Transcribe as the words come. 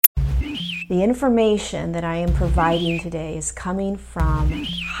The information that I am providing today is coming from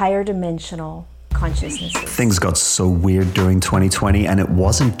higher dimensional consciousnesses. Things got so weird during 2020, and it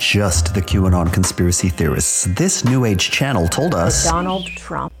wasn't just the QAnon conspiracy theorists. This New Age channel told us that Donald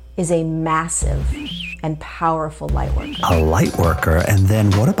Trump is a massive and powerful light worker. A light worker? And then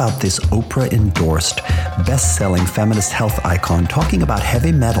what about this Oprah-endorsed, best-selling feminist health icon talking about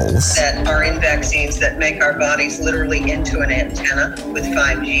heavy metals that are in vaccines that make our bodies literally into an antenna with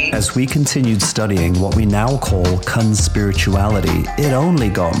 5G? As we continued studying what we now call conspirituality, it only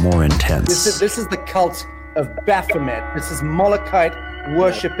got more intense. This is the cult of Baphomet. This is Molokite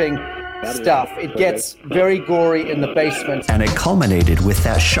worshipping stuff. It gets very gory in the basement. And it culminated with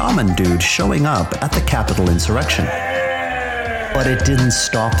that shaman dude showing up at the Capitol insurrection. But it didn't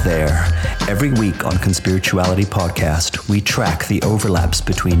stop there. Every week on Conspirituality Podcast, we track the overlaps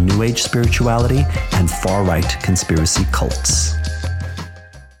between New Age spirituality and far-right conspiracy cults.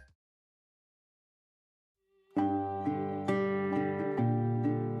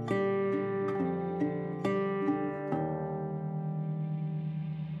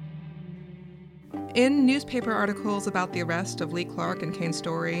 In newspaper articles about the arrest of Lee Clark and Kane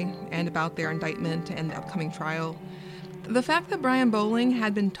Story, and about their indictment and the upcoming trial, the fact that Brian Bowling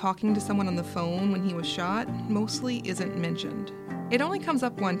had been talking to someone on the phone when he was shot mostly isn't mentioned. It only comes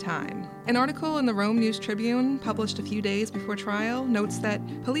up one time. An article in the Rome News Tribune, published a few days before trial, notes that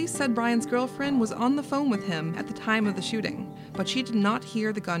police said Brian's girlfriend was on the phone with him at the time of the shooting, but she did not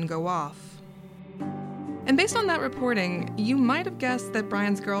hear the gun go off. And based on that reporting, you might have guessed that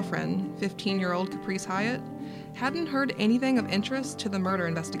Brian's girlfriend, 15-year-old Caprice Hyatt, hadn't heard anything of interest to the murder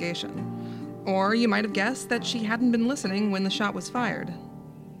investigation. Or you might have guessed that she hadn't been listening when the shot was fired.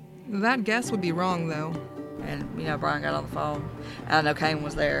 That guess would be wrong, though. And, Brian got on the phone. I know Kane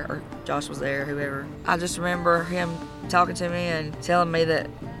was there, or Josh was there, whoever. I just remember him talking to me and telling me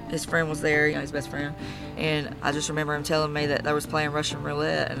that his friend was there, his best friend. And I just remember him telling me that they was playing Russian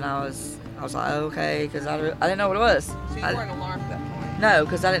roulette, and I was like, okay, because I didn't know what it was. So you weren't alarmed at that point? No,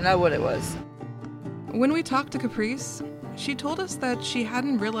 because I didn't know what it was. When we talked to Caprice, she told us that she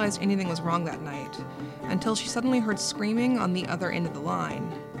hadn't realized anything was wrong that night until she suddenly heard screaming on the other end of the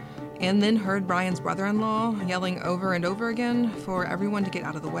line, and then heard Brian's brother-in-law yelling over and over again for everyone to get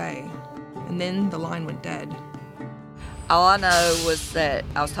out of the way. And then the line went dead. All I know was that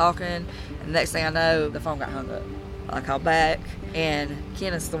I was talking, and the next thing I know, the phone got hung up. I called back, and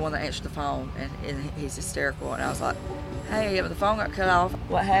Kenneth's the one that answered the phone, and he's hysterical. And I was like, hey, the phone got cut off.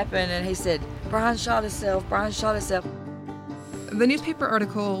 What happened? And he said, Brian shot himself. The newspaper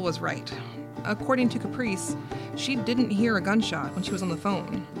article was right. According to Caprice, she didn't hear a gunshot when she was on the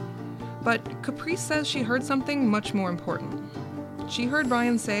phone. But Caprice says she heard something much more important. She heard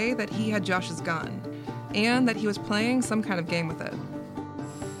Brian say that he had Josh's gun, and that he was playing some kind of game with it.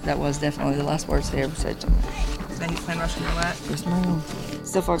 That was definitely the last words he ever said to me. That he's playing Russian roulette? Yes, ma'am.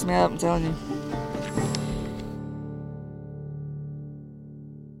 Still fucks me up, I'm telling you.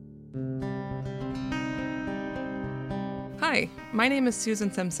 Hi, my name is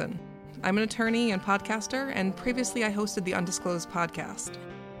Susan Simpson. I'm an attorney and podcaster, and previously I hosted the Undisclosed podcast.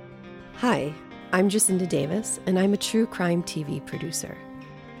 Hi, I'm Jacinda Davis, and I'm a true crime TV producer.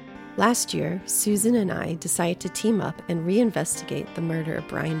 Last year, Susan and I decided to team up and reinvestigate the murder of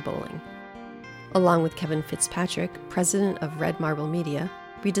Brian Bowling. Along with Kevin Fitzpatrick, president of Red Marble Media,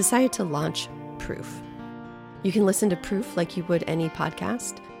 we decided to launch Proof. You can listen to Proof like you would any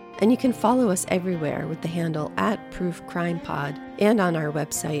podcast, and you can follow us everywhere with the handle @ProofCrimePod and on our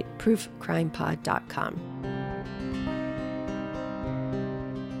website, proofcrimepod.com.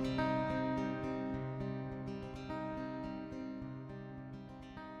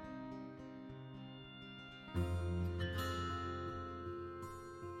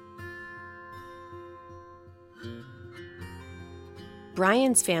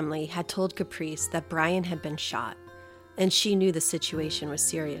 Brian's family had told Caprice that Brian had been shot, and she knew the situation was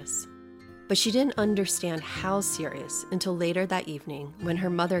serious. But she didn't understand how serious until later that evening when her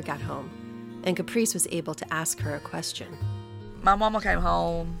mother got home, and Caprice was able to ask her a question. My mama came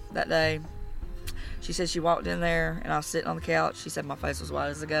home that day. She said she walked in there, and I was sitting on the couch. She said my face was white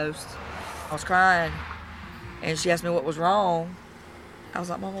as a ghost. I was crying, and she asked me what was wrong. I was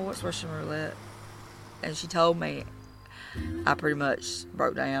like, Mama, what's Russian roulette? And she told me. I pretty much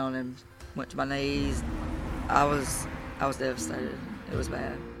broke down and went to my knees. I was devastated. It was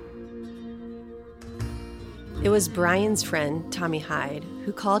bad. It was Brian's friend, Tommy Hyde,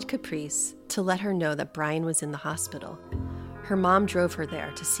 who called Caprice to let her know that Brian was in the hospital. Her mom drove her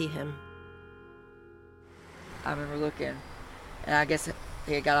there to see him. I remember looking, and I guess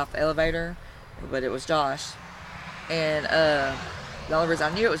he had got off the elevator, but it was Josh. And The only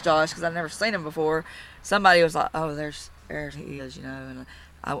reason I knew it was Josh because I'd never seen him before. Somebody was like, "Oh, there he is," you know.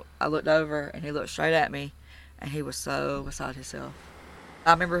 And I looked over, and he looked straight at me, and he was so beside himself.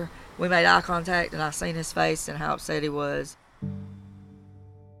 I remember we made eye contact, and I seen his face and how upset he was.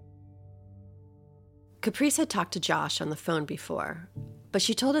 Caprice had talked to Josh on the phone before, but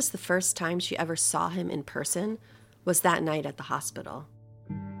she told us the first time she ever saw him in person was that night at the hospital.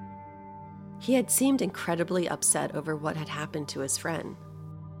 He had seemed incredibly upset over what had happened to his friend.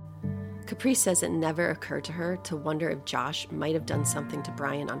 Caprice says it never occurred to her to wonder if Josh might have done something to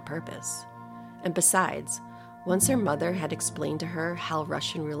Brian on purpose. And besides, once her mother had explained to her how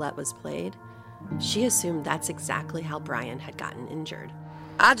Russian roulette was played, she assumed that's exactly how Brian had gotten injured.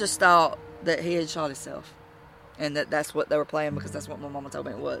 I just thought that he had shot himself, and that's what they were playing because that's what my mama told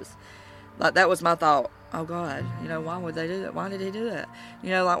me it was. Like, that was my thought. Oh, God, you know, why would they do that? Why did he do that? You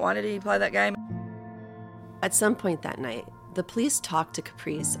know, like, why did he play that game? At some point that night, the police talked to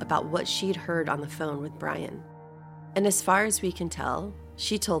Caprice about what she'd heard on the phone with Brian. And as far as we can tell,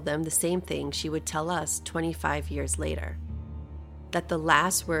 she told them the same thing she would tell us 25 years later. That the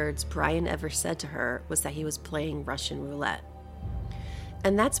last words Brian ever said to her was that he was playing Russian roulette.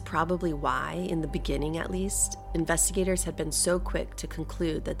 And that's probably why, in the beginning at least, investigators had been so quick to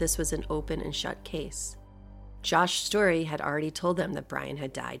conclude that this was an open and shut case. Josh Story had already told them that Brian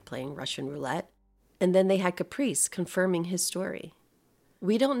had died playing Russian roulette, and then they had Caprice confirming his story.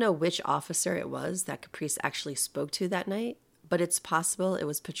 We don't know which officer it was that Caprice actually spoke to that night, but it's possible it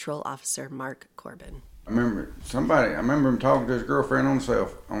was Patrol Officer Mark Corbin. I remember him talking to his girlfriend I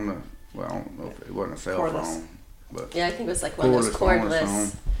don't know if it wasn't a cell phone. But yeah, I think it was like one of those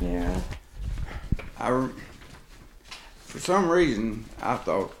cordless. Yeah. For some reason, I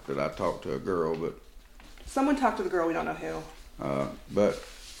thought that I talked to a girl, but... Someone talked to the girl, we don't know who. But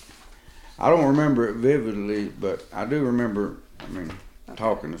I don't remember it vividly, but I do remember,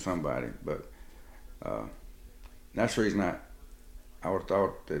 talking to somebody. But that's the reason I would have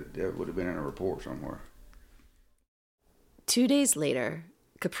thought that it would have been in a report somewhere. 2 days later,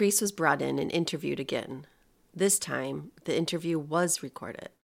 Caprice was brought in and interviewed again. This time, the interview was recorded.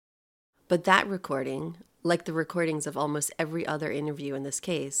 But that recording, like the recordings of almost every other interview in this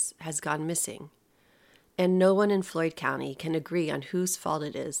case, has gone missing. And no one in Floyd County can agree on whose fault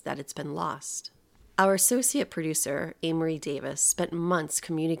it is that it's been lost. Our associate producer, Amory Davis, spent months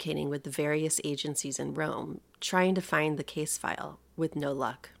communicating with the various agencies in Rome, trying to find the case file, with no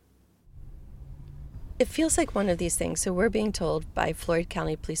luck. It feels like one of these things. So we're being told by Floyd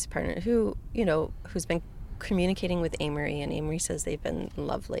County Police Department, who's been communicating with Amory, and Amory says they've been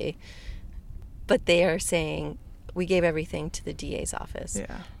lovely. But they are saying, we gave everything to the DA's office.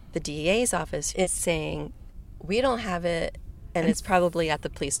 Yeah. The DA's office is saying, we don't have it, and it's probably at the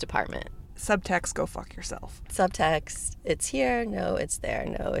police department. Subtext, go fuck yourself. Subtext, it's here, no, it's there,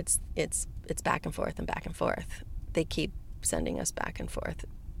 no, it's back and forth and back and forth. They keep sending us back and forth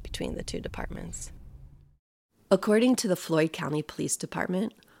between the two departments. According to the Floyd County Police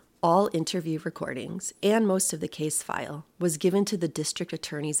Department, all interview recordings and most of the case file was given to the district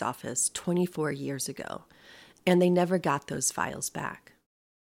attorney's office 24 years ago, and they never got those files back.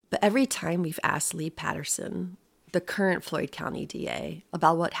 But every time we've asked Lee Patterson, the current Floyd County DA,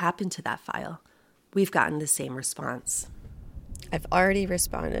 about what happened to that file, we've gotten the same response. I've already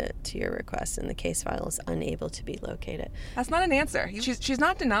responded to your request, and the case file is unable to be located. That's not an answer. She's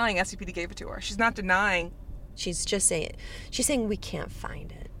not denying SCPD gave it to her. She's not denying. She's saying we can't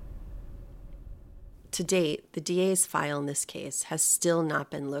find it. To date, the DA's file in this case has still not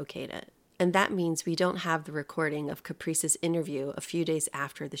been located. And that means we don't have the recording of Caprice's interview a few days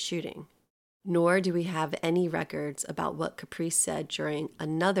after the shooting. Nor do we have any records about what Caprice said during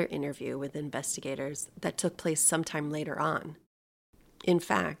another interview with investigators that took place sometime later on. In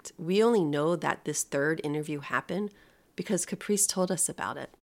fact, we only know that this third interview happened because Caprice told us about it.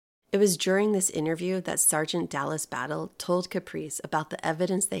 It was during this interview that Sergeant Dallas Battle told Caprice about the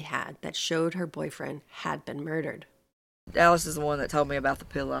evidence they had that showed her boyfriend had been murdered. Dallas is the one that told me about the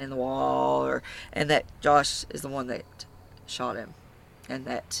pillow in the wall, and that Josh is the one that shot him, and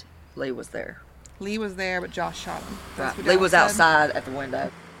that Lee was there. Lee was there, but Josh shot him. Right. Lee was outside at the window.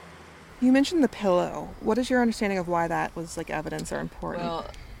 You mentioned the pillow. What is your understanding of why that was evidence or important? Well,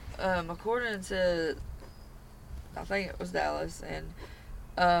 according to, I think it was Dallas, and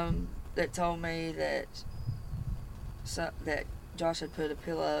that told me that Josh had put a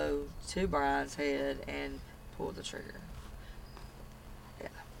pillow to Brian's head and pulled the trigger. Yeah.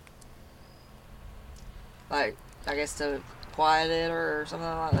 Like, I guess to quiet it or something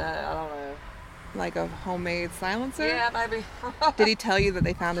like that. I don't know. Like a homemade silencer? Yeah, maybe. Did he tell you that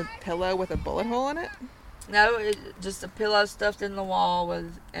they found a pillow with a bullet hole in it? No, just a pillow stuffed in the wall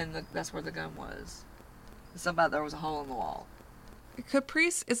that's where the gun was. Somebody, there was a hole in the wall.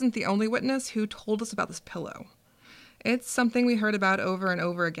 Caprice isn't the only witness who told us about this pillow. It's something we heard about over and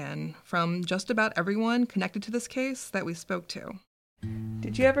over again from just about everyone connected to this case that we spoke to.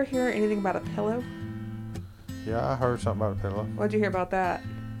 Did you ever hear anything about a pillow? Yeah, I heard something about a pillow. What'd you hear about that?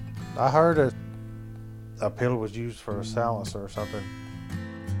 I heard that a pillow was used for a silencer or something.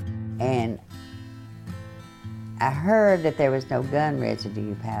 And I heard that there was no gun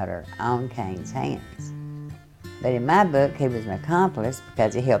residue powder on Kane's hands. But in my book, he was an accomplice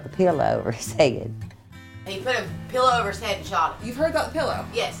because he held the pillow over his head. And he put a pillow over his head and shot him. You've heard about the pillow?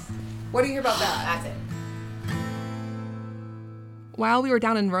 Yes. What do you hear about that? That's it. While we were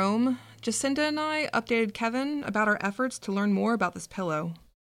down in Rome, Jacinda and I updated Kevin about our efforts to learn more about this pillow.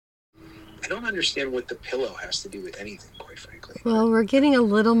 I don't understand what the pillow has to do with anything, quite frankly. Well, we're getting a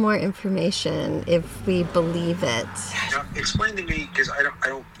little more information if we believe it. Now, explain to me, because I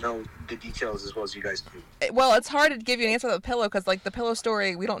don't know the details as well as you guys do. Well, it's hard to give you an answer about the pillow because, like, the pillow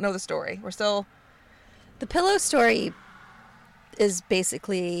story, we don't know the story. We're still... The pillow story is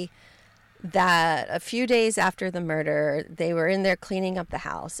basically that a few days after the murder, they were in there cleaning up the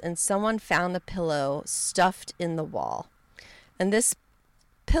house, and someone found the pillow stuffed in the wall. And this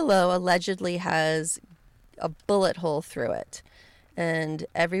pillow allegedly has a bullet hole through it. And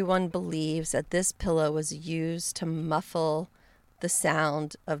everyone believes that this pillow was used to muffle the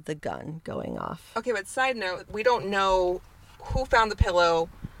sound of the gun going off. Okay, but side note, we don't know who found the pillow.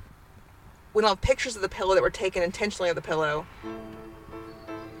 We don't have pictures of the pillow that were taken intentionally of the pillow.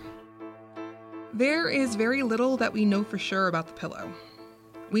 There is very little that we know for sure about the pillow.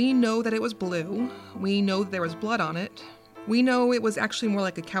 We know that it was blue. We know that there was blood on it. We know it was actually more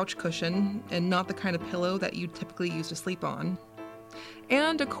like a couch cushion and not the kind of pillow that you typically use to sleep on.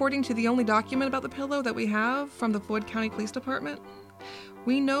 And according to the only document about the pillow that we have from the Floyd County Police Department,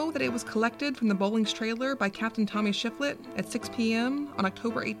 we know that it was collected from the Bowling's trailer by Captain Tommy Shiflett at 6 p.m. on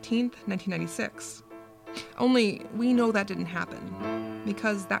October 18th, 1996. Only we know that didn't happen,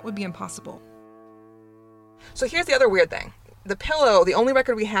 because that would be impossible. So here's the other weird thing. The pillow, the only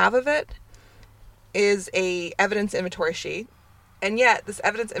record we have of it, is a evidence inventory sheet. And yet, this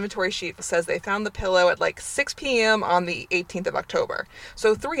evidence inventory sheet says they found the pillow at like 6 p.m. on the 18th of October.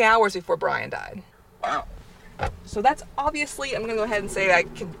 So 3 hours before Brian died. Wow. So that's obviously, I'm going to go ahead and say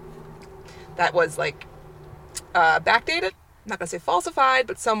that was like backdated. I'm not going to say falsified,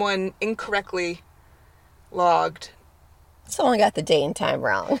 but someone incorrectly logged. Someone got the date and time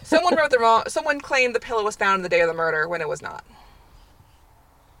wrong. Someone claimed the pillow was found on the day of the murder when it was not.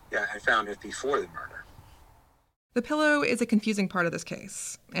 Yeah, I found it before the murder. The pillow is a confusing part of this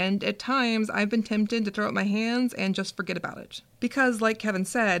case, and at times I've been tempted to throw up my hands and just forget about it. Because, like Kevin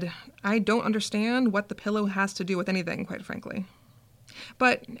said, I don't understand what the pillow has to do with anything, quite frankly.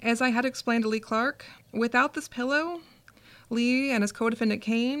 But, as I had explained to Lee Clark, without this pillow, Lee and his co-defendant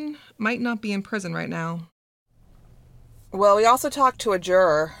Kane might not be in prison right now. Well, we also talked to a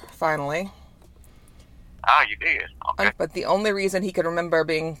juror, finally. Oh, you did? Okay. But the only reason he could remember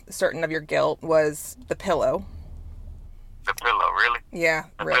being certain of your guilt was the pillow. The pillow, really? Yeah.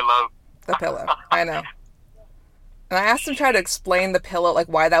 The pillow? The pillow, I know. And I asked him to try to explain the pillow, like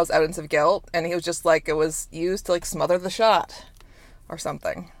why that was evidence of guilt, and he was just like, it was used to like smother the shot or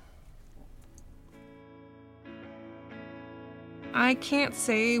something. I can't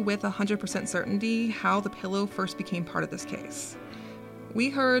say with 100% certainty how the pillow first became part of this case. We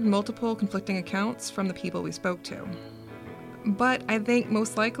heard multiple conflicting accounts from the people we spoke to. But I think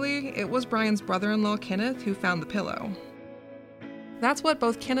most likely it was Brian's brother-in-law Kenneth who found the pillow. That's what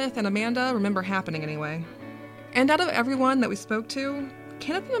both Kenneth and Amanda remember happening anyway. And out of everyone that we spoke to,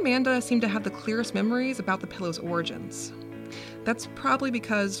 Kenneth and Amanda seem to have the clearest memories about the pillow's origins. That's probably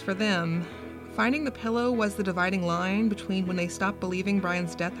because, for them, finding the pillow was the dividing line between when they stopped believing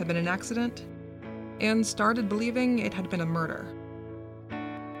Brian's death had been an accident and started believing it had been a murder.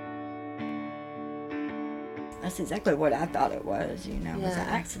 That's exactly what I thought it was, it was an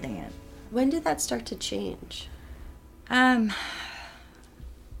accident. When did that start to change?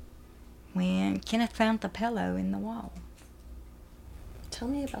 When Kenneth found the pillow in the wall. Tell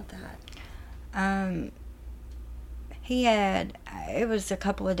me about that. It was a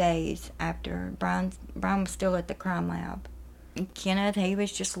couple of days after Brian was still at the crime lab. Kenneth, he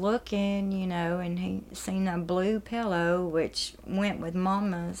was just looking, and he seen a blue pillow which went with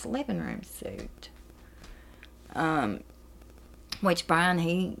Mama's living room suit. Which Brian,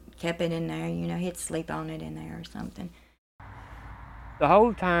 he kept it in there, he'd sleep on it in there or something. The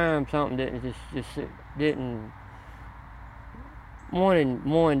whole time something didn't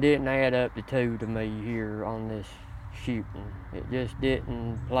one didn't add up to two to me here on this shooting. It just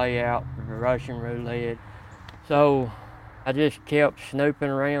didn't play out the Russian roulette. So I just kept snooping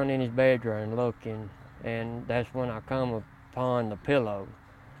around in his bedroom looking, and that's when I come upon the pillow.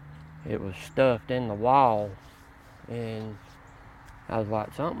 It was stuffed in the wall, and I was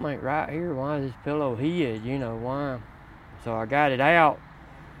like, something ain't right here. Why is this pillow hid? You know, why? So I got it out,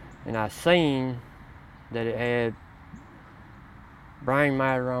 and I seen that it had brain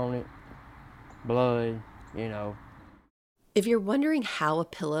matter on it, blood, you know. If you're wondering how a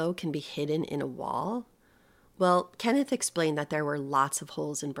pillow can be hidden in a wall, well, Kenneth explained that there were lots of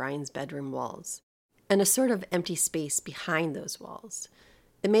holes in Brian's bedroom walls and a sort of empty space behind those walls.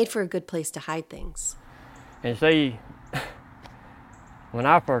 It made for a good place to hide things. And see, when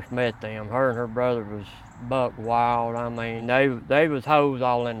I first met them, her and her brother was buck wild. I mean, they was holes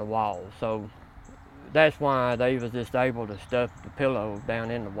all in the wall, so that's why they was just able to stuff the pillow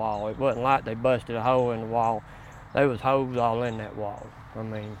down in the wall. It wasn't like they busted a hole in the wall. There was holes all in that wall. I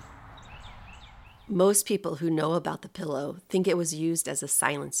mean, most people who know about the pillow think it was used as a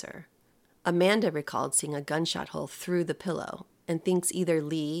silencer. Amanda recalled seeing a gunshot hole through the pillow and thinks either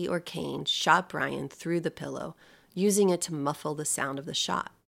Lee or Kane shot Brian through the pillow, using it to muffle the sound of the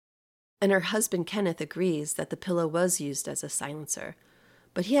shot. And her husband Kenneth agrees that the pillow was used as a silencer,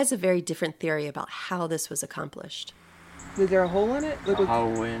 but he has a very different theory about how this was accomplished. Was there a hole in it? a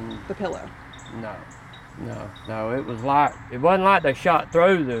hole in the pillow? No. It wasn't like they shot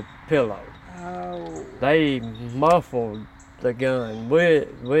through the pillow. Oh. They muffled the gun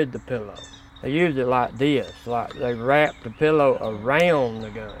with the pillow. They used it like this, like they wrapped the pillow around the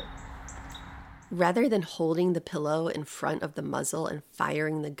gun. Rather than holding the pillow in front of the muzzle and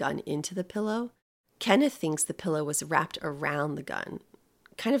firing the gun into the pillow, Kenneth thinks the pillow was wrapped around the gun,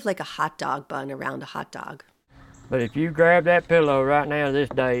 kind of like a hot dog bun around a hot dog. But if you grab that pillow right now this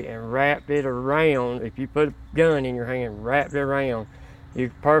day and wrapped it around, if you put a gun in your hand and wrapped it around, you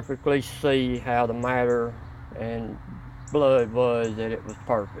could perfectly see how the matter and blood was, that it was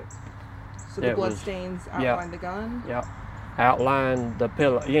perfect. So the blood stains outlined the gun? Yep. Outlined the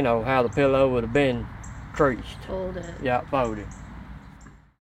pillow, you know, how the pillow would have been creased. Folded. Yeah, folded.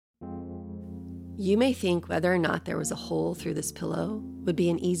 You may think whether or not there was a hole through this pillow would be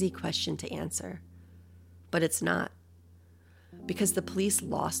an easy question to answer. But it's not. Because the police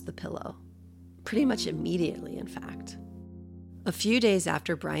lost the pillow. Pretty much immediately, in fact. A few days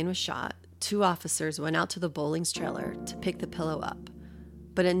after Brian was shot, 2 officers went out to the Bowling's trailer to pick the pillow up,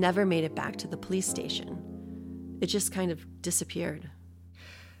 but it never made it back to the police station. It just kind of disappeared.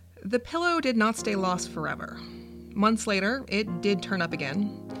 The pillow did not stay lost forever. Months later, it did turn up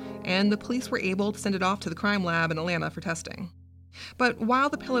again, and the police were able to send it off to the crime lab in Atlanta for testing. But while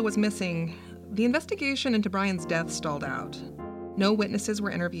the pillow was missing, the investigation into Brian's death stalled out. No witnesses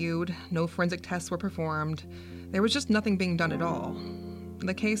were interviewed, no forensic tests were performed. There was just nothing being done at all.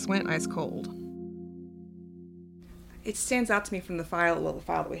 The case went ice cold. It stands out to me from the file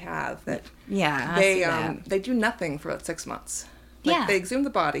that we have, that they do nothing for about 6 months. They exhumed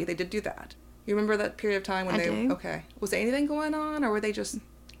the body. They did do that. You remember that period of time when I do. Okay. Was there anything going on, or were they just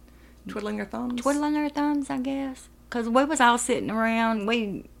twiddling their thumbs? Twiddling their thumbs, I guess. Because we was all sitting around.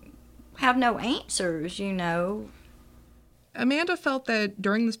 We have no answers, you know. Amanda felt that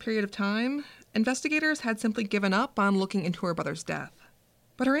during this period of time, investigators had simply given up on looking into her brother's death.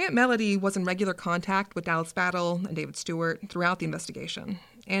 But her Aunt Melody was in regular contact with Dallas Battle and David Stewart throughout the investigation,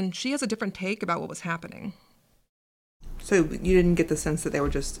 and she has a different take about what was happening. So you didn't get the sense that they were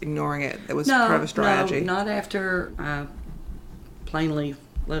just ignoring it? It was part of a strategy? No, not after I plainly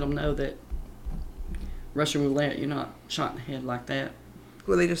let them know that Russian roulette, you're not shot in the head like that.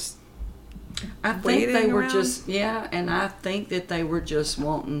 Were they just I think they were just, and I think that they were just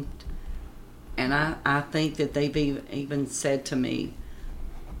wanting, and I think that they've even said to me,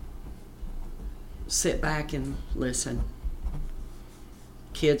 sit back and listen.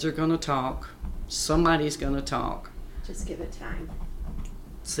 Kids are going to talk. Somebody's going to talk. Just give it time.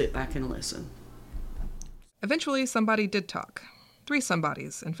 Sit back and listen. Eventually, somebody did talk. 3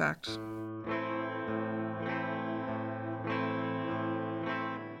 somebodies, in fact.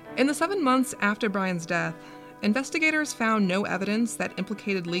 In the 7 months after Brian's death, investigators found no evidence that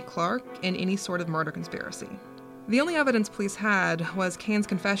implicated Lee Clark in any sort of murder conspiracy. The only evidence police had was Kane's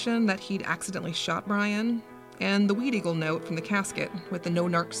confession that he'd accidentally shot Brian, and the Weed Eagle note from the casket with the No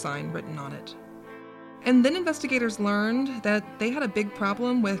Narc sign written on it. And then investigators learned that they had a big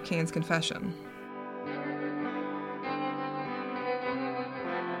problem with Kane's confession.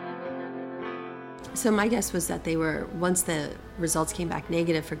 So my guess was that they were, once the results came back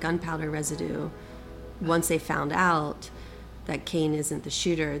negative for gunpowder residue, once they found out, that Cain isn't the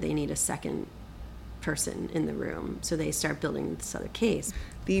shooter, they need a second person in the room. So they start building this other case.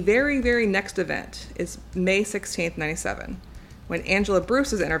 The very, very next event is May 16th, 97, when Angela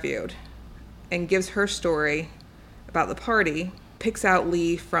Bruce is interviewed and gives her story about the party, picks out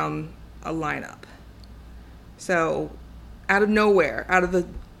Lee from a lineup. So out of nowhere, out of the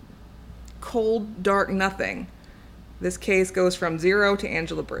cold, dark nothing, this case goes from 0 to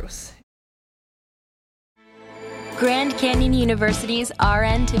Angela Bruce. Grand Canyon University's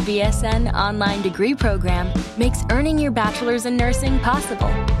RN to BSN online degree program makes earning your bachelor's in nursing possible.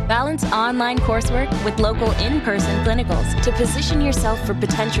 Balance online coursework with local in-person clinicals to position yourself for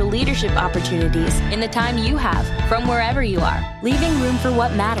potential leadership opportunities in the time you have from wherever you are, leaving room for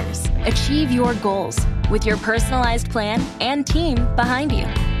what matters. Achieve your goals with your personalized plan and team behind you.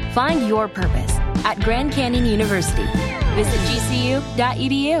 Find your purpose at Grand Canyon University. Visit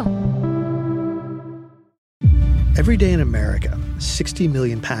gcu.edu. Every day in America, 60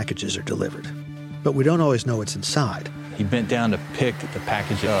 million packages are delivered, but we don't always know what's inside. He bent down to pick the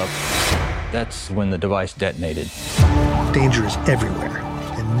package up. That's when the device detonated. Danger is everywhere,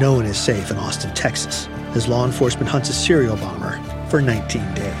 and no one is safe in Austin, Texas, as law enforcement hunts a serial bomber for 19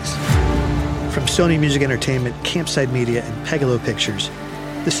 days. From Sony Music Entertainment, Campside Media, and Pegalo Pictures,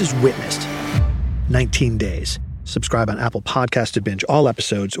 this is Witnessed. 19 Days. Subscribe on Apple Podcasts to binge all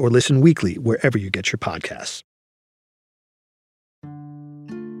episodes or listen weekly wherever you get your podcasts.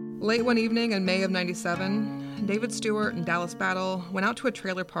 Late one evening in May of 97, David Stewart and Dallas Battle went out to a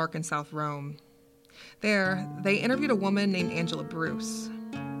trailer park in South Rome. There, they interviewed a woman named Angela Bruce.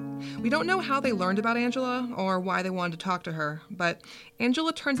 We don't know how they learned about Angela or why they wanted to talk to her, but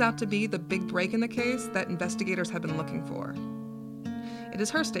Angela turns out to be the big break in the case that investigators have been looking for. It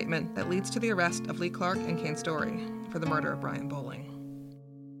is her statement that leads to the arrest of Lee Clark and Cain Story for the murder of Brian Bowling.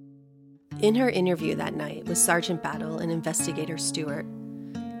 In her interview that night with Sergeant Battle and Investigator Stewart,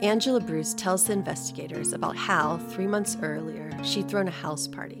 Angela Bruce tells the investigators about how, 3 months earlier, she'd thrown a house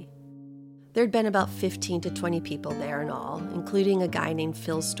party. There'd been about 15 to 20 people there in all, including a guy named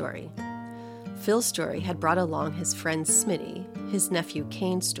Phil Story. Phil Story had brought along his friend Smitty, his nephew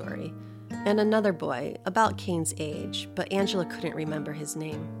Cain Story, and another boy about Cain's age, but Angela couldn't remember his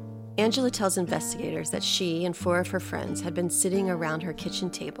name. Angela tells investigators that she and 4 of her friends had been sitting around her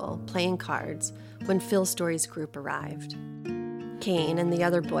kitchen table playing cards when Phil Story's group arrived. Cain and the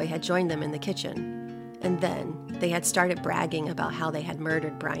other boy had joined them in the kitchen, and then they had started bragging about how they had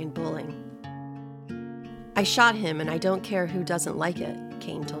murdered Brian Bowling. "I shot him and I don't care who doesn't like it,"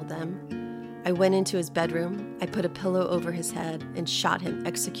 Cain told them. "I went into his bedroom, I put a pillow over his head and shot him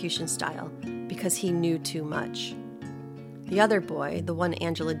execution style because he knew too much." The other boy, the one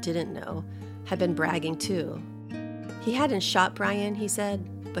Angela didn't know, had been bragging too. He hadn't shot Brian, he said,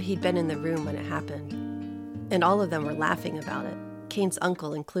 but he'd been in the room when it happened. And all of them were laughing about it, Cain's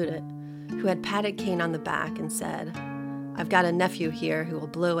uncle included, who had patted Cain on the back and said, "I've got a nephew here who will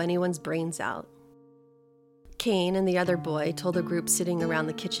blow anyone's brains out." Cain and the other boy told the group sitting around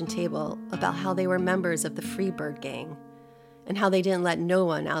the kitchen table about how they were members of the Freebird gang, and how they didn't let no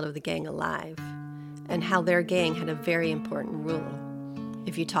one out of the gang alive, and how their gang had a very important rule: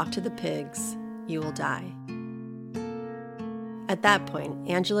 if you talk to the pigs, you will die. At that point,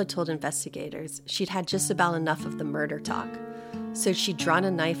 Angela told investigators she'd had just about enough of the murder talk, so she'd drawn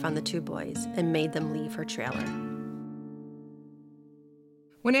a knife on the 2 boys and made them leave her trailer.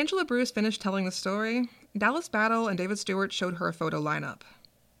 When Angela Bruce finished telling the story, Dallas Battle and David Stewart showed her a photo lineup.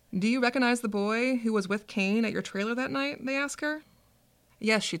 "Do you recognize the boy who was with Cain at your trailer that night?" they ask her.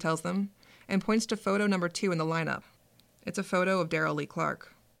 "Yes," she tells them, and points to photo number 2 in the lineup. It's a photo of Daryl Lee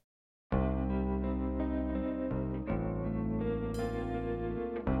Clark.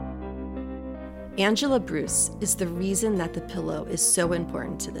 Angela Bruce is the reason that the pillow is so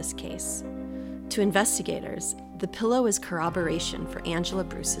important to this case. To investigators, the pillow is corroboration for Angela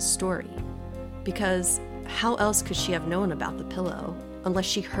Bruce's story. Because how else could she have known about the pillow unless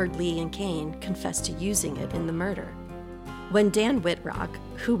she heard Lee and Cain confess to using it in the murder? When Dan Whitrock,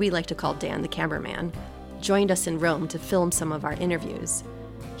 who we like to call Dan the cameraman, joined us in Rome to film some of our interviews,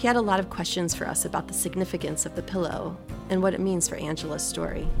 he had a lot of questions for us about the significance of the pillow and what it means for Angela's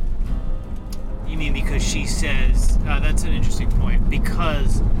story. You mean because she says, that's an interesting point,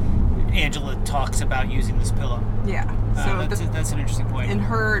 because Angela talks about using this pillow. Yeah. So that's an interesting point. In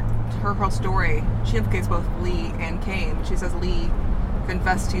her whole story, she implicates both Lee and Cain. She says Lee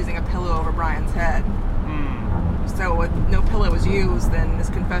confessed to using a pillow over Brian's head. So if no pillow was used, then this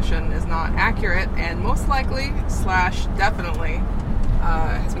confession is not accurate, and most likely / definitely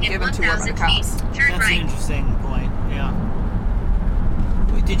has been given to her by the cops. That's an interesting point. Yeah.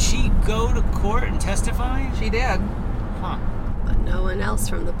 Wait, did she go to court and testify? She did. Huh. No one else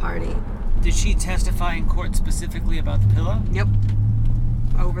from the party. Did she testify in court specifically about the pillow? Yep.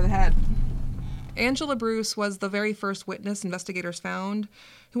 Over the head. Angela Bruce was the very first witness investigators found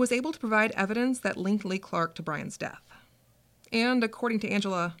who was able to provide evidence that linked Lee Clark to Brian's death. And according to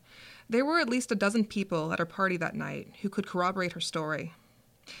Angela, there were at least a dozen people at her party that night who could corroborate her story.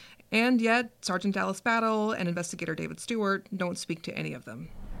 And yet, Sergeant Dallas Battle and investigator David Stewart don't speak to any of them.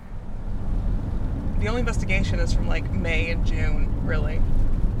 The only investigation is from May and June, really.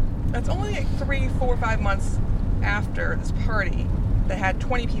 That's only 3, 4, 5 months after this party that had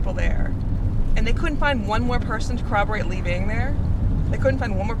 20 people there. And they couldn't find one more person to corroborate Lee being there. They couldn't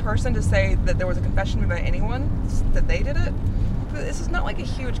find one more person to say that there was a confession made by anyone, that they did it. But this is not a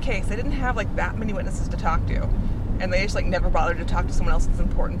huge case. They didn't have that many witnesses to talk to. And they just never bothered to talk to someone else at this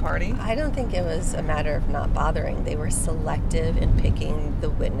important party. I don't think it was a matter of not bothering. They were selective in picking the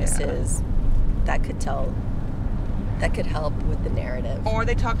witnesses that could help with the narrative. Or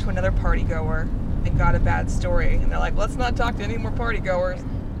they talked to another party goer and got a bad story. And they're like, let's not talk to any more party goers.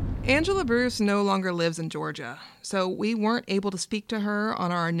 Angela Bruce no longer lives in Georgia, so we weren't able to speak to her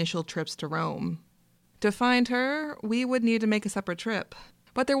on our initial trips to Rome. To find her, we would need to make a separate trip.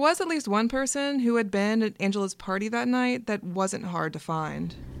 But there was at least one person who had been at Angela's party that night that wasn't hard to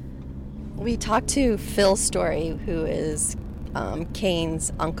find. We talked to Phil Story, who is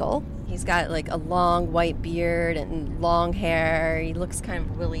Kane's uncle. He's got a long white beard and long hair. He looks kind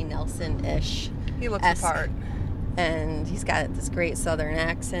of Willie Nelson-ish. He looks the part. And he's got this great southern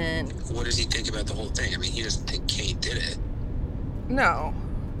accent. What does he think about the whole thing? I mean, he doesn't think Kane did it. No.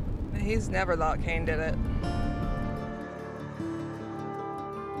 He's never thought Kane did it.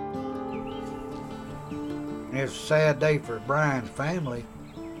 It's a sad day for Brian's family,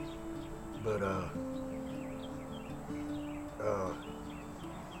 but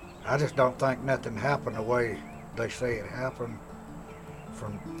I just don't think nothing happened the way they say it happened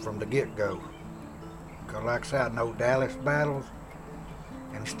from the get-go. Because like I said, I know Dallas Battles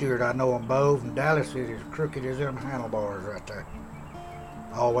and Stewart, I know them both, and Dallas is as crooked as them handlebars right there.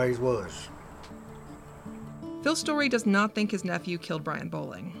 Always was. Phil Story does not think his nephew killed Brian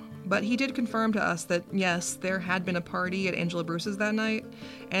Bowling, but he did confirm to us that, yes, there had been a party at Angela Bruce's that night,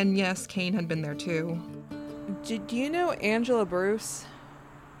 and yes, Kane had been there too. Do you know Angela Bruce?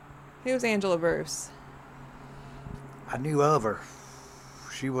 Who's Angela Bruce? I knew of her.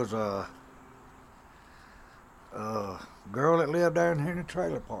 She was a girl that lived down here in the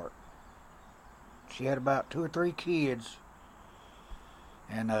trailer park. She had about 2 or 3 kids,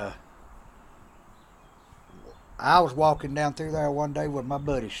 and I was walking down through there one day with my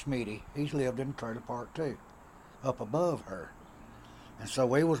buddy Smitty. He's lived in the trailer park too, up above her. And so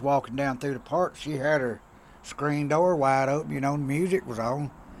we was walking down through the park. She had her screen door wide open, the music was on.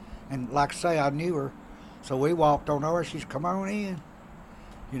 And like I say, I knew her. So we walked on over. She's come on in,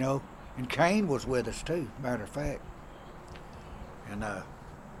 And Kane was with us too, matter of fact. And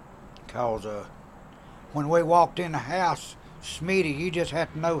cause when we walked in the house, Smitty, you just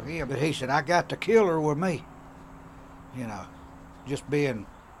had to know him. But he said, I got the killer with me. Just being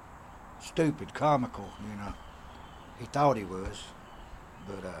stupid, comical, He thought he was.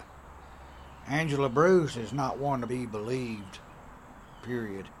 But Angela Bruce is not one to be believed,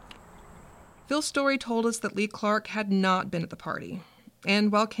 period. Phil Story told us that Lee Clark had not been at the party.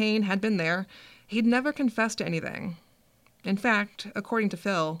 And while Kane had been there, he'd never confessed to anything. In fact, according to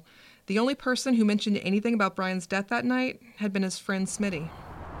Phil, the only person who mentioned anything about Brian's death that night had been his friend Smitty.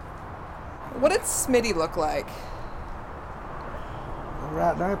 What did Smitty look like? Well,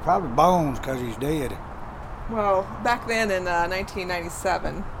 right now, probably bones, because he's dead. Well, back then in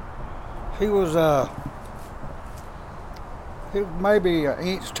 1997. He was maybe an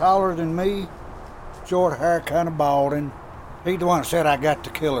inch taller than me, short hair, kind of balding. He's the one that said, I got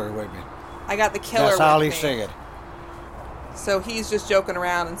the killer with me. I got the killer with me. That's all he said. So he's just joking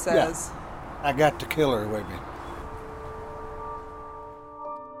around and says... Yeah, I got the killer with me.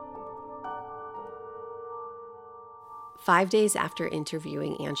 "5 days after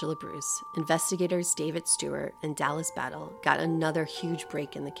interviewing Angela Bruce, investigators David Stewart and Dallas Battle got another huge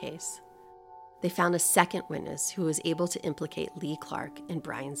break in the case. They found a second witness who was able to implicate Lee Clark in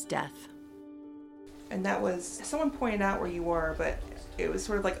Brian's death. And that was, someone pointed out where you were, but it was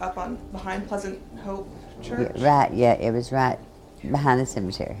sort of up on behind Pleasant Hope Church? Yeah, it was right behind the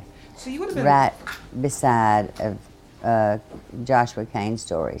cemetery. So you would have been... Right beside of Joshua Kane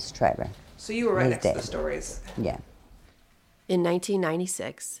Story's trailer. So you were right next to the Stories? Yeah. In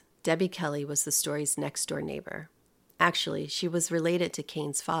 1996, Debbie Kelly was the Story's next-door neighbor. Actually, she was related to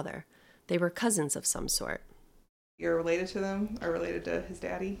Kane's father. They were cousins of some sort. You're related to them, or related to his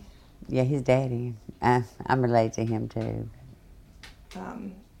daddy? Yeah, his daddy. I'm related to him too.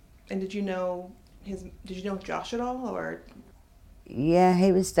 And did you know Josh at all, or? Yeah,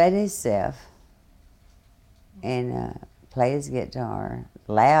 he would stay to himself and play his guitar,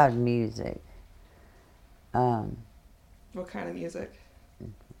 loud music. What kind of music?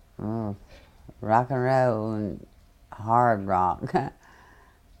 Rock and roll and hard rock.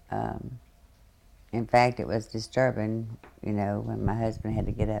 In fact, it was disturbing, when my husband had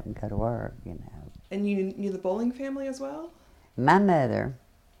to get up and go to work, And you knew the Bowling family as well? My mother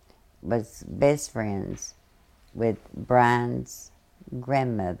was best friends with Brian's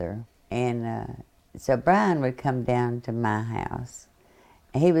grandmother. And so Brian would come down to my house.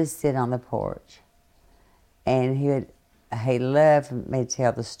 And he would sit on the porch. And he loved me to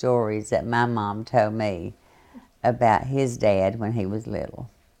tell the stories that my mom told me about his dad when he was little.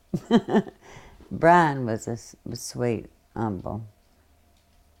 Brian was a sweet, humble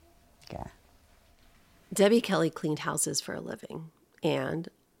guy. Debbie Kelly cleaned houses for a living, and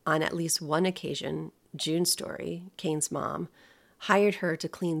on at least one occasion, June Story, Kane's mom, hired her to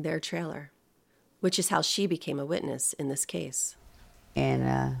clean their trailer, which is how she became a witness in this case.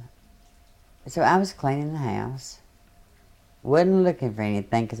 And so I was cleaning the house. Wasn't looking for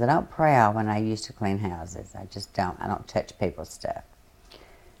anything because I don't prowl when I used to clean houses. I just don't. I don't touch people's stuff.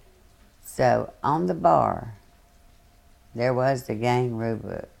 So on the bar, there was the gang rule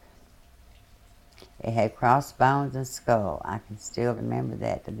book. It had crossbones and skull. I can still remember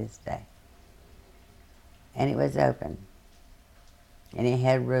that to this day. And it was open. And it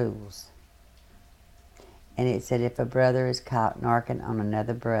had rules. And it said if a brother is caught narking on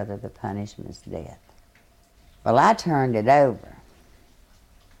another brother, the punishment is death. Well, I turned it over.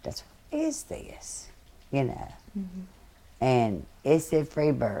 What is this? Mm-hmm. And it said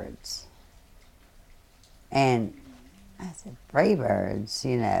free birds. And I said, free birds,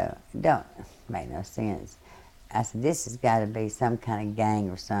 don't make no sense. I said, this has got to be some kind of gang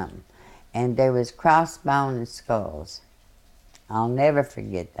or something. And there was crossbone and skulls. I'll never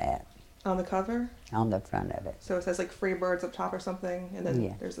forget that. On the cover? On the front of it. So it says like free birds up top or something, and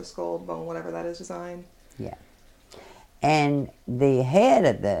then there's the skull, bone, whatever that is design. Yeah. And the head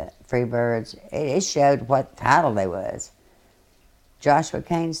of the free birds, it showed what title they was. Joshua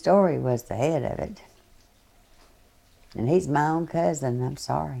Kane Story was the head of it. And he's my own cousin, I'm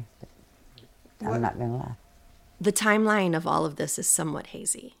sorry. But I'm not going to lie. The timeline of all of this is somewhat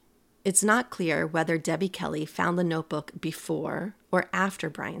hazy. It's not clear whether Debbie Kelly found the notebook before or after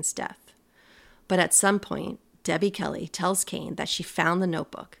Brian's death. But at some point, Debbie Kelly tells Kane that she found the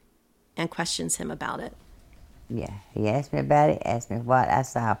notebook and questions him about it. Yeah, he asked me about it, asked me what I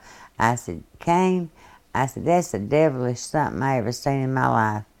saw. I said, Kane, that's the devilish something I ever seen in my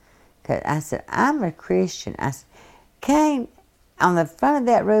life. 'Cause I said, I'm a Christian. I said, Kane, on the front of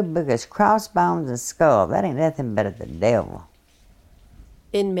that rule book is crossbones and skull. That ain't nothing but the devil.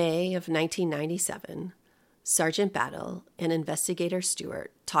 In May of 1997, Sergeant Battle and Investigator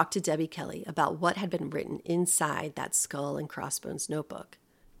Stewart talked to Debbie Kelly about what had been written inside that skull and crossbones notebook.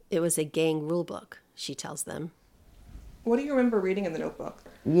 It was a gang rule book, she tells them. What do you remember reading in the notebook?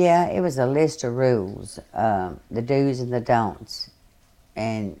 Yeah, it was a list of rules, the do's and the don'ts,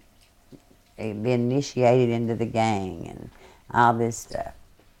 and be initiated into the gang and all this stuff.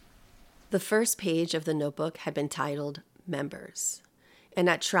 The first page of the notebook had been titled Members. And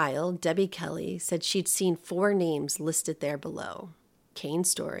at trial, Debbie Kelly said she'd seen 4 names listed there below: Kane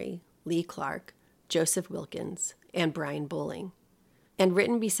Story, Lee Clark, Joseph Wilkins, and Brian Bowling. And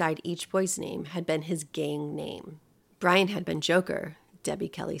written beside each boy's name had been his gang name. Brian had been Joker, Debbie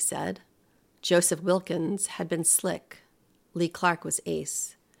Kelly said. Joseph Wilkins had been Slick. Lee Clark was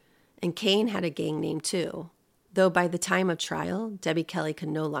Ace. And Kane had a gang name too, though by the time of trial, Debbie Kelly could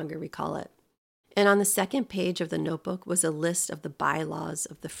no longer recall it. And on the second page of the notebook was a list of the bylaws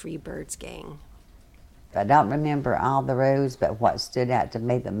of the Free Birds gang. I don't remember all the rules, but what stood out to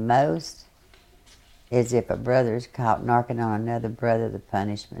me the most is if a brother is caught narking on another brother, the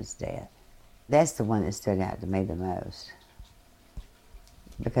punishment is death. That's the one that stood out to me the most.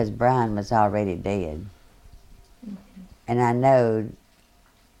 Because Brian was already dead. Mm-hmm. And I know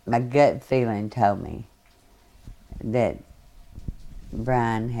my gut feeling told me that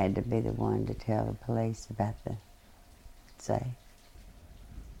Brian had to be the one to tell the police about the safe.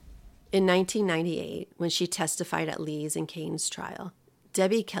 In 1998, when she testified at Lee's and Kane's trial,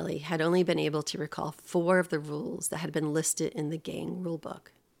 Debbie Kelly had only been able to recall 4 of the rules that had been listed in the gang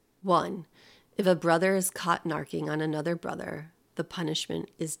rulebook. 1, if a brother is caught narking on another brother, the punishment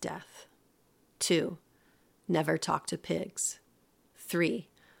is death. 2, never talk to pigs. 3,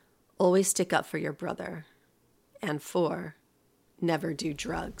 always stick up for your brother. And 4, never do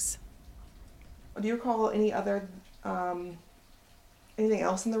drugs. Do you recall any other Anything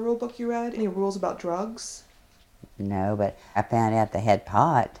else in the rule book you read? Any rules about drugs? No, but I found out they had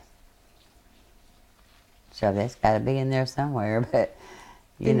pot. So that's got to be in there somewhere, but,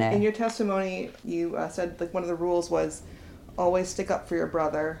 you know. In your testimony, you said like one of the rules was always stick up for your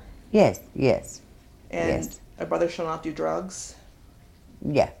brother. Yes. And a brother shall not do drugs.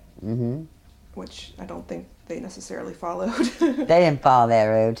 Yeah. Mm-hmm. Which I don't think they necessarily followed. They didn't follow that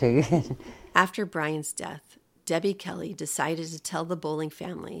rule, too. After Brian's death, Debbie Kelly decided to tell the Bowling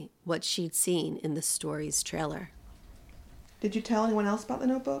family what she'd seen in the story's trailer. Did you tell anyone else about the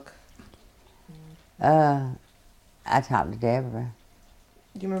notebook? I talked to Deborah.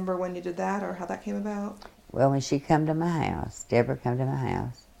 Do you remember when you did that or how that came about? Well, when she come to my house, Deborah come to my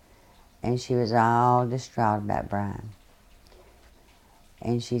house, and she was all distraught about Brian.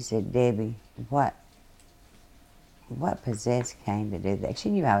 And she said, Debbie, what possessed Kane to do that? She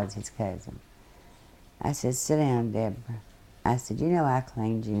knew I was his cousin. I said, sit down, Deborah. I said, you know I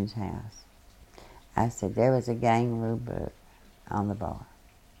cleaned June's house. I said, there was a gang rule book on the bar.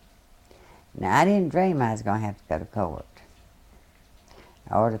 Now, I didn't dream I was going to have to go to court.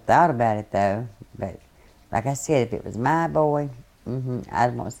 I would have thought about it, though. But like I said, if it was my boy,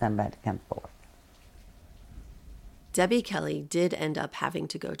 I'd want somebody to come forward. Debbie Kelly did end up having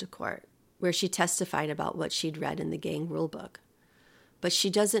to go to court, where she testified about what she'd read in the gang rulebook. But she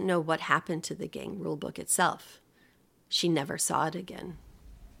doesn't know what happened to the gang rulebook itself. She never saw it again.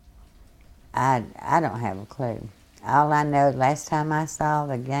 I don't have a clue. All I know, last time I saw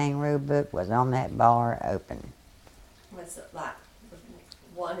the gang rulebook was on that bar open. Was it like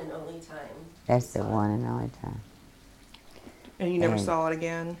one and only time? That's the one and only time. And you never saw it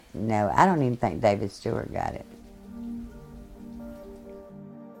again? No, I don't even think David Stewart got it.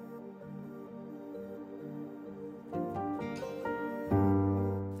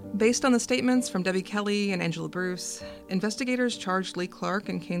 Based on the statements from Debbie Kelly and Angela Bruce, investigators charged Lee Clark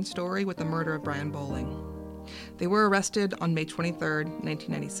and Kane Story with the murder of Brian Bowling. They were arrested on May 23,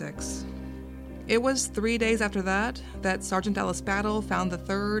 1996. It was 3 days after that Sergeant Dallas Battle found the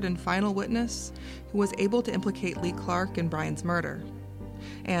third and final witness who was able to implicate Lee Clark in Brian's murder.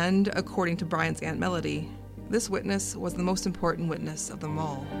 And, according to Brian's Aunt Melody, this witness was the most important witness of them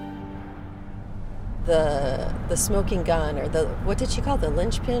all. The smoking gun, or what did she call it? The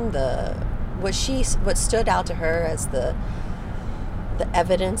linchpin? What stood out to her as the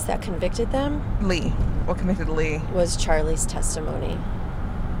evidence that convicted them? What convicted Lee? Was Charlie's testimony.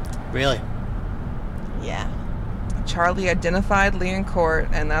 Really? Yeah. Charlie identified Lee in court,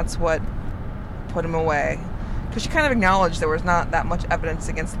 and that's what put him away. Because she kind of acknowledged there was not that much evidence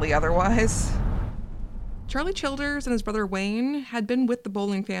against Lee otherwise. Charlie Childers and his brother Wayne had been with the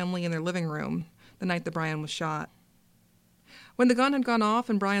Bowling family in their living room the night that Brian was shot. When the gun had gone off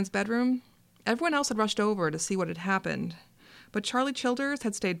in Brian's bedroom, everyone else had rushed over to see what had happened, but Charlie Childers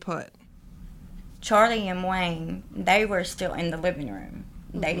had stayed put. Charlie and Wayne, they were still in the living room.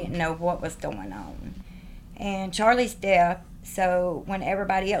 They didn't know what was going on. And Charlie's deaf, so when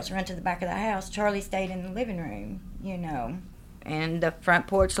everybody else ran to the back of the house, Charlie stayed in the living room, you know. And the front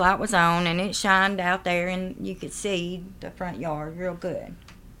porch light was on, and it shined out there, and you could see the front yard real good.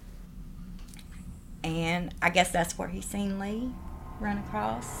 And I guess that's where he seen Lee run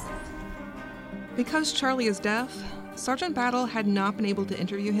across. Because Charlie is deaf, Sergeant Battle had not been able to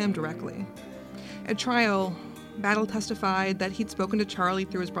interview him directly. At trial, Battle testified that he'd spoken to Charlie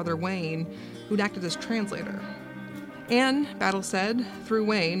through his brother Wayne, who'd acted as translator. And, Battle said, through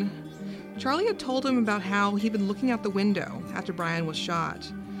Wayne, Charlie had told him about how he'd been looking out the window after Brian was shot,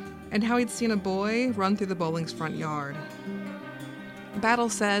 and how he'd seen a boy run through the Bowling's front yard. Battle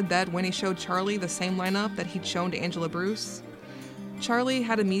said that when he showed Charlie the same lineup that he'd shown to Angela Bruce, Charlie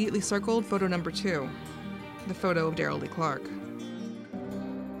had immediately circled photo number 2, the photo of Daryl Lee Clark.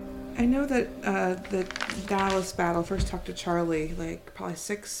 I know that the Dallas Battle first talked to Charlie like probably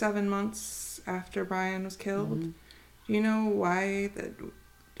 6-7 months after Brian was killed. Mm-hmm. Do you know why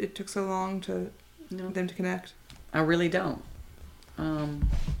it took so long to them to connect? I really don't.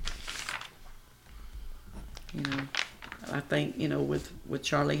 I think, with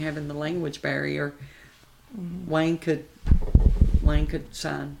Charlie having the language barrier, Wayne could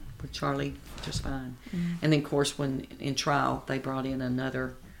sign with Charlie just fine. Mm-hmm. And then, of course, when in trial, they brought in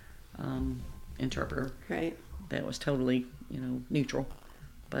another interpreter. Right. That was totally, neutral.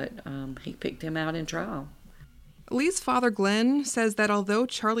 But he picked him out in trial. Lee's father, Glenn, says that although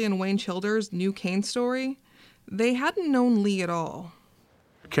Charlie and Wayne Childers knew Kane's story, they hadn't known Lee at all.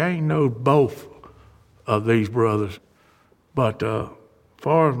 Kane knows both of these brothers, but as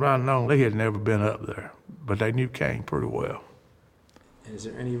far as I know, Lee had never been up there, but they knew Kane pretty well. And is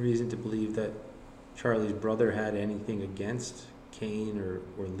there any reason to believe that Charlie's brother had anything against Kane or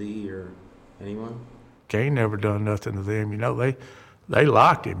Lee or anyone? Kane never done nothing to them. You know, they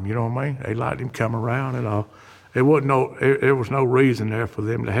liked him, you know what I mean? They liked him come around and all. There was no reason there for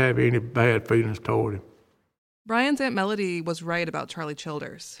them to have any bad feelings toward him. Brian's Aunt Melody was right about Charlie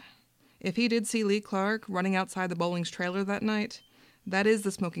Childers. If he did see Lee Clark running outside the Bowling's trailer that night, that is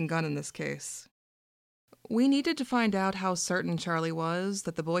the smoking gun in this case. We needed to find out how certain Charlie was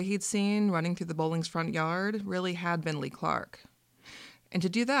that the boy he'd seen running through the Bowling's front yard really had been Lee Clark. And to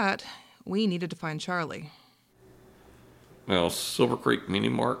do that, we needed to find Charlie. Well, Silver Creek Mini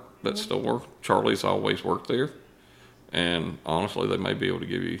Mart, that store, Charlie's always worked there. And honestly, they may be able to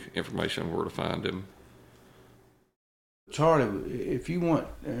give you information where to find him. Charlie, if you went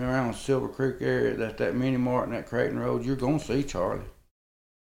around Silver Creek area, that Mini Mart and that Creighton Road, you're going to see Charlie.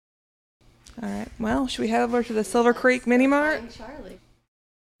 All right, well, should we head over to the Silver Creek Mini Mart? Charlie.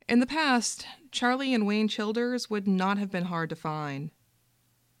 In the past, Charlie and Wayne Childers would not have been hard to find.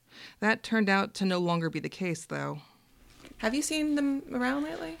 That turned out to no longer be the case, though. Have you seen them around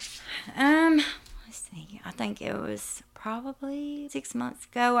lately? Let's see. I think it was probably 6 months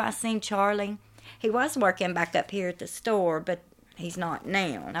ago I seen Charlie. He was working back up here at the store, but he's not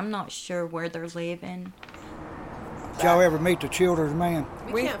now. I'm not sure where they're living. Did y'all ever meet the Childers man?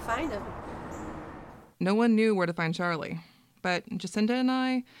 We can't find him. No one knew where to find Charlie, but Jacinda and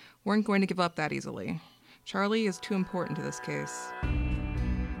I weren't going to give up that easily. Charlie is too important to this case.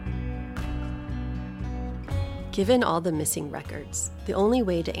 Given all the missing records, the only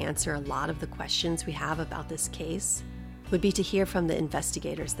way to answer a lot of the questions we have about this case would be to hear from the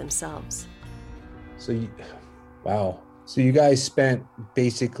investigators themselves. Wow. So you guys spent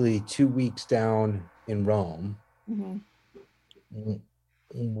basically 2 weeks down in Rome. Mm-hmm.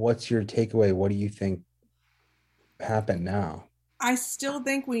 What's your takeaway? What do you think happened now? I still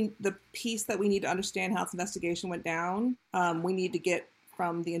think the piece that we need to understand how this investigation went down, we need to get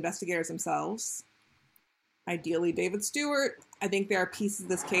from the investigators themselves. Ideally, David Stewart. I think there are pieces of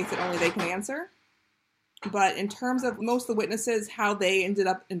this case that only they can answer. But in terms of most of the witnesses, how they ended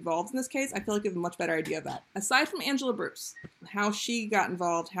up involved in this case, I feel like we have a much better idea of that. Aside from Angela Bruce, how she got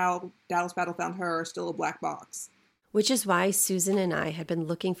involved, how Dallas Battle found her, are still a black box. Which is why Susan and I had been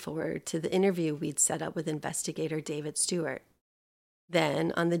looking forward to the interview we'd set up with investigator David Stewart.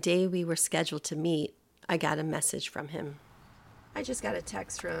 Then, on the day we were scheduled to meet, I got a message from him. I just got a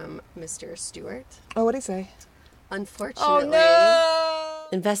text from Mr. Stewart. Oh, what'd he say? Unfortunately,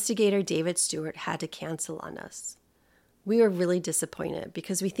 investigator David Stewart had to cancel on us. We were really disappointed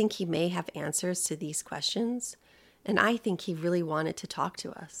because we think he may have answers to these questions, and I think he really wanted to talk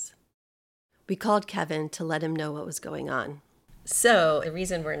to us. We called Kevin to let him know what was going on. So the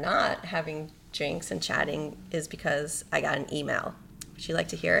reason we're not having drinks and chatting is because I got an email. Would you like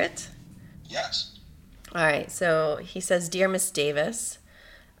to hear it? Yes. All right, so he says, "Dear Miss Davis,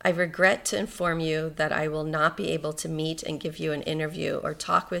 I regret to inform you that I will not be able to meet and give you an interview or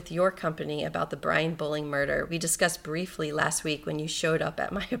talk with your company about the Brian Bowling murder we discussed briefly last week when you showed up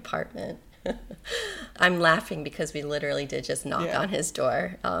at my apartment." I'm laughing because we literally did just knock on his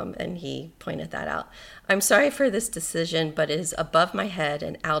door, and he pointed that out. "I'm sorry for this decision, but it is above my head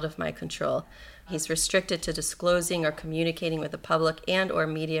and out of my control. He's restricted to disclosing or communicating with the public and or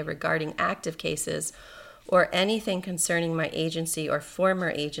media regarding active cases or anything concerning my agency or former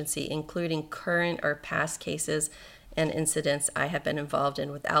agency, including current or past cases and incidents I have been involved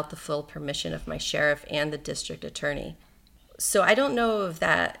in without the full permission of my sheriff and the district attorney." So I don't know if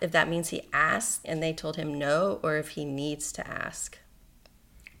that means he asked and they told him no, or if he needs to ask.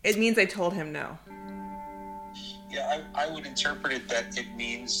 It means they told him no. Yeah, I would interpret it that it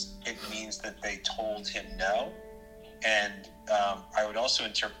means that they told him no, and I would also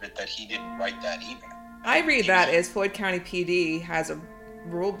interpret it that he didn't write that email. I read that as Floyd County PD has a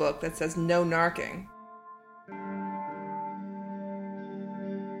rule book that says no narking.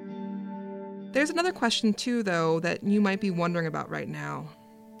 There's another question, too, though, that you might be wondering about right now.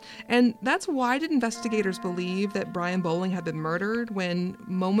 And that's, why did investigators believe that Brian Bowling had been murdered when,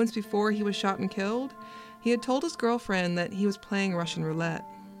 moments before he was shot and killed, he had told his girlfriend that he was playing Russian roulette?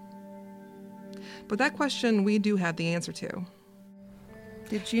 But that question we do have the answer to.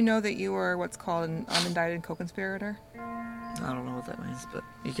 Did you know that you were what's called an unindicted co-conspirator? I don't know what that means, but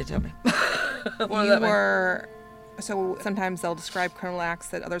you can tell me. So sometimes they'll describe criminal acts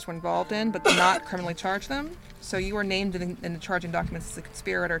that others were involved in, but not criminally charge them. So you were named in the charging documents as a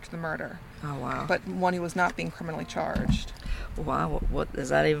conspirator to the murder. Oh, wow. But one who was not being criminally charged. Wow, what does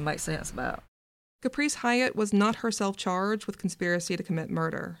that even make sense about? Caprice Hyatt was not herself charged with conspiracy to commit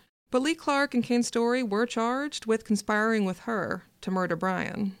murder. But Lee Clark and Kane Story were charged with conspiring with her to murder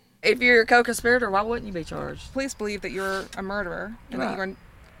Brian. If you're a co-conspirator, why wouldn't you be charged? Police believe that you're a murderer and that you're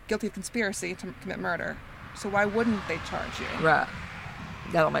guilty of conspiracy to commit murder. So why wouldn't they charge you? Right.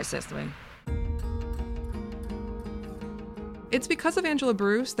 That don't make sense to me. It's because of Angela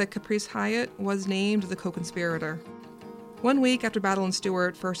Bruce that Caprice Hyatt was named the co-conspirator. 1 week after Battle and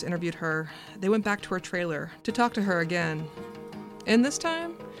Stewart first interviewed her, they went back to her trailer to talk to her again. And this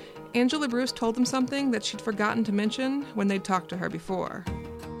time, Angela Bruce told them something that she'd forgotten to mention when they'd talked to her before.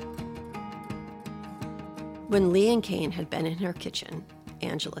 When Lee and Kane had been in her kitchen,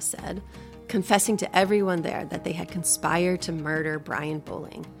 Angela said, confessing to everyone there that they had conspired to murder Brian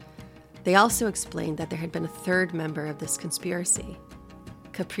Bowling. They also explained that there had been a third member of this conspiracy,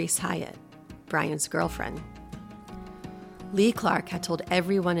 Caprice Hyatt, Brian's girlfriend. Lee Clark had told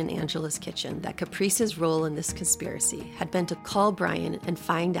everyone in Angela's kitchen that Caprice's role in this conspiracy had been to call Brian and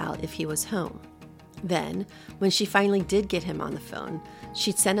find out if he was home. Then, when she finally did get him on the phone,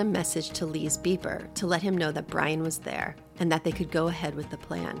 she'd send a message to Lee's beeper to let him know that Brian was there and that they could go ahead with the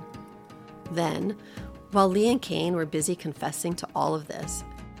plan. Then, while Lee and Kane were busy confessing to all of this,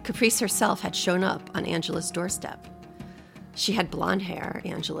 Caprice herself had shown up on Angela's doorstep. She had blonde hair,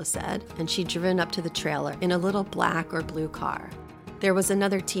 Angela said, and she'd driven up to the trailer in a little black or blue car. There was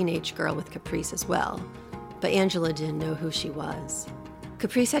another teenage girl with Caprice as well, but Angela didn't know who she was.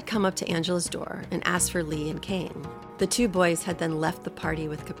 Caprice had come up to Angela's door and asked for Lee and Kane. The two boys had then left the party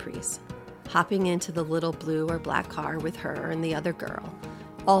with Caprice, hopping into the little blue or black car with her and the other girl,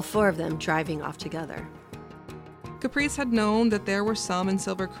 all four of them driving off together. Caprice had known that there were some in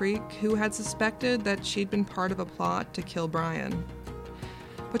Silver Creek who had suspected that she'd been part of a plot to kill Brian.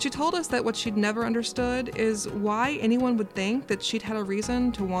 But she told us that what she'd never understood is why anyone would think that she'd had a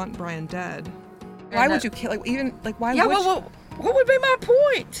reason to want Brian dead. Why would you kill, why Yeah, would what would be my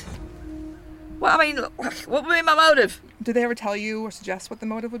point? Well, I mean, what would be my motive? Did they ever tell you or suggest what the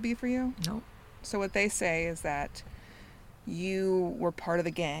motive would be for you? No. So what they say is that you were part of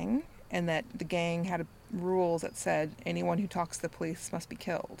the gang and that the gang had rules that said anyone who talks to the police must be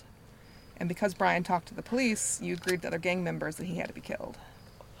killed. And because Brian talked to the police, you agreed to other gang members that he had to be killed.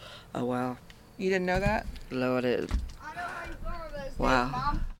 Oh, wow. You didn't know that? No, I didn't.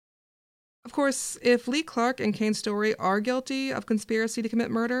 Wow. Of course, if Lee Clark and Kane Story are guilty of conspiracy to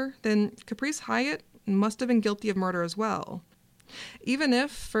commit murder, then Caprice Hyatt must have been guilty of murder as well. Even if,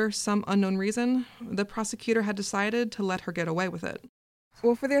 for some unknown reason, the prosecutor had decided to let her get away with it.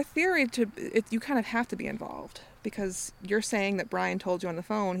 Well, for their theory, you kind of have to be involved, because you're saying that Brian told you on the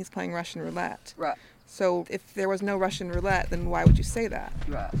phone he's playing Russian roulette. Right. So if there was no Russian roulette, then why would you say that?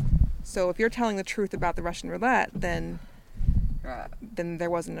 Right. So if you're telling the truth about the Russian roulette, then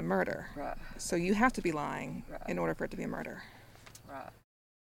there wasn't a murder. Right. So you have to be lying in order for it to be a murder. Right.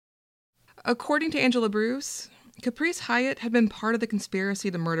 According to Angela Bruce, Caprice Hyatt had been part of the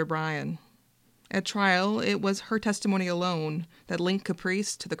conspiracy to murder Brian. At trial, it was her testimony alone that linked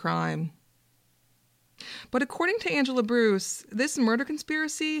Caprice to the crime. But according to Angela Bruce, this murder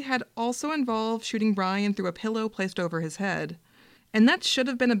conspiracy had also involved shooting Brian through a pillow placed over his head. And that should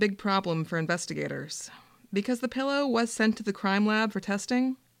have been a big problem for investigators, because the pillow was sent to the crime lab for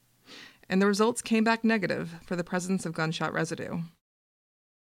testing, and the results came back negative for the presence of gunshot residue.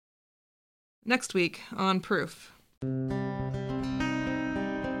 Next week on Proof.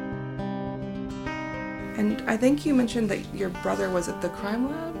 And I think you mentioned that your brother was at the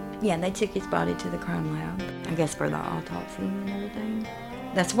crime lab? Yeah, they took his body to the crime lab, I guess for the autopsy and everything.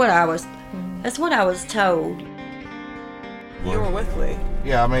 That's what I was told. You were with Lee.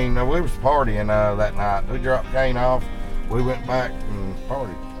 Yeah, I mean, we was partying that night. We dropped Kane off. We went back and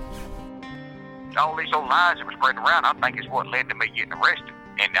partied. All these old lies that were spread around, I think is what led to me getting arrested.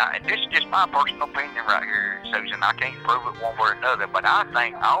 And this is just my personal opinion right here, Susan. I can't prove it one way or another, but I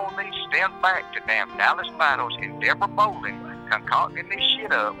think all these stem back to damn Dallas Battles and Deborah Bowling concocting this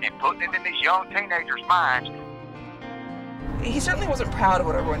shit up and putting it in these young teenagers' minds. He certainly wasn't proud of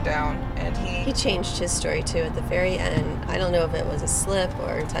whatever went down, and He changed his story, too, at the very end. I don't know if it was a slip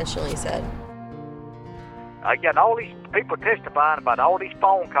or intentionally said. I got all these people testifying about all these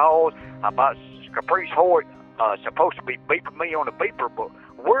phone calls about Caprice Hyatt supposed to be beeping me on the beeper, but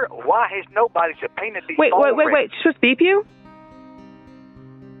why has nobody subpoenaed these phone records? Wait, she just beep you?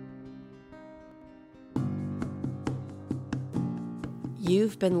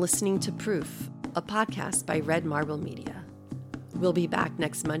 You've been listening to Proof, a podcast by Red Marble Media. We'll be back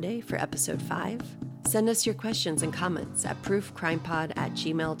next Monday for episode 5. Send us your questions and comments at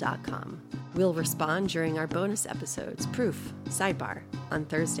proofcrimepod@gmail.com. We'll respond during our bonus episodes, Proof, Sidebar, on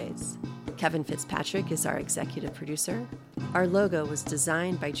Thursdays. Kevin Fitzpatrick is our executive producer. Our logo was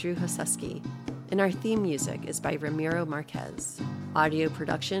designed by Drew Hosuski, and our theme music is by Ramiro Marquez. Audio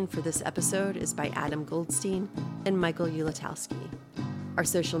production for this episode is by Adam Goldstein and Michael Ulatowski. Our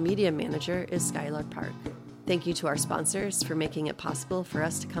social media manager is Skylar Park. Thank you to our sponsors for making it possible for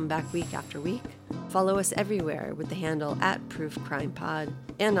us to come back week after week. Follow us everywhere with the handle @ProofCrimePod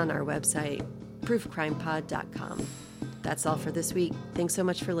and on our website, proofcrimepod.com. That's all for this week. Thanks so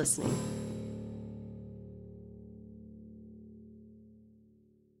much for listening.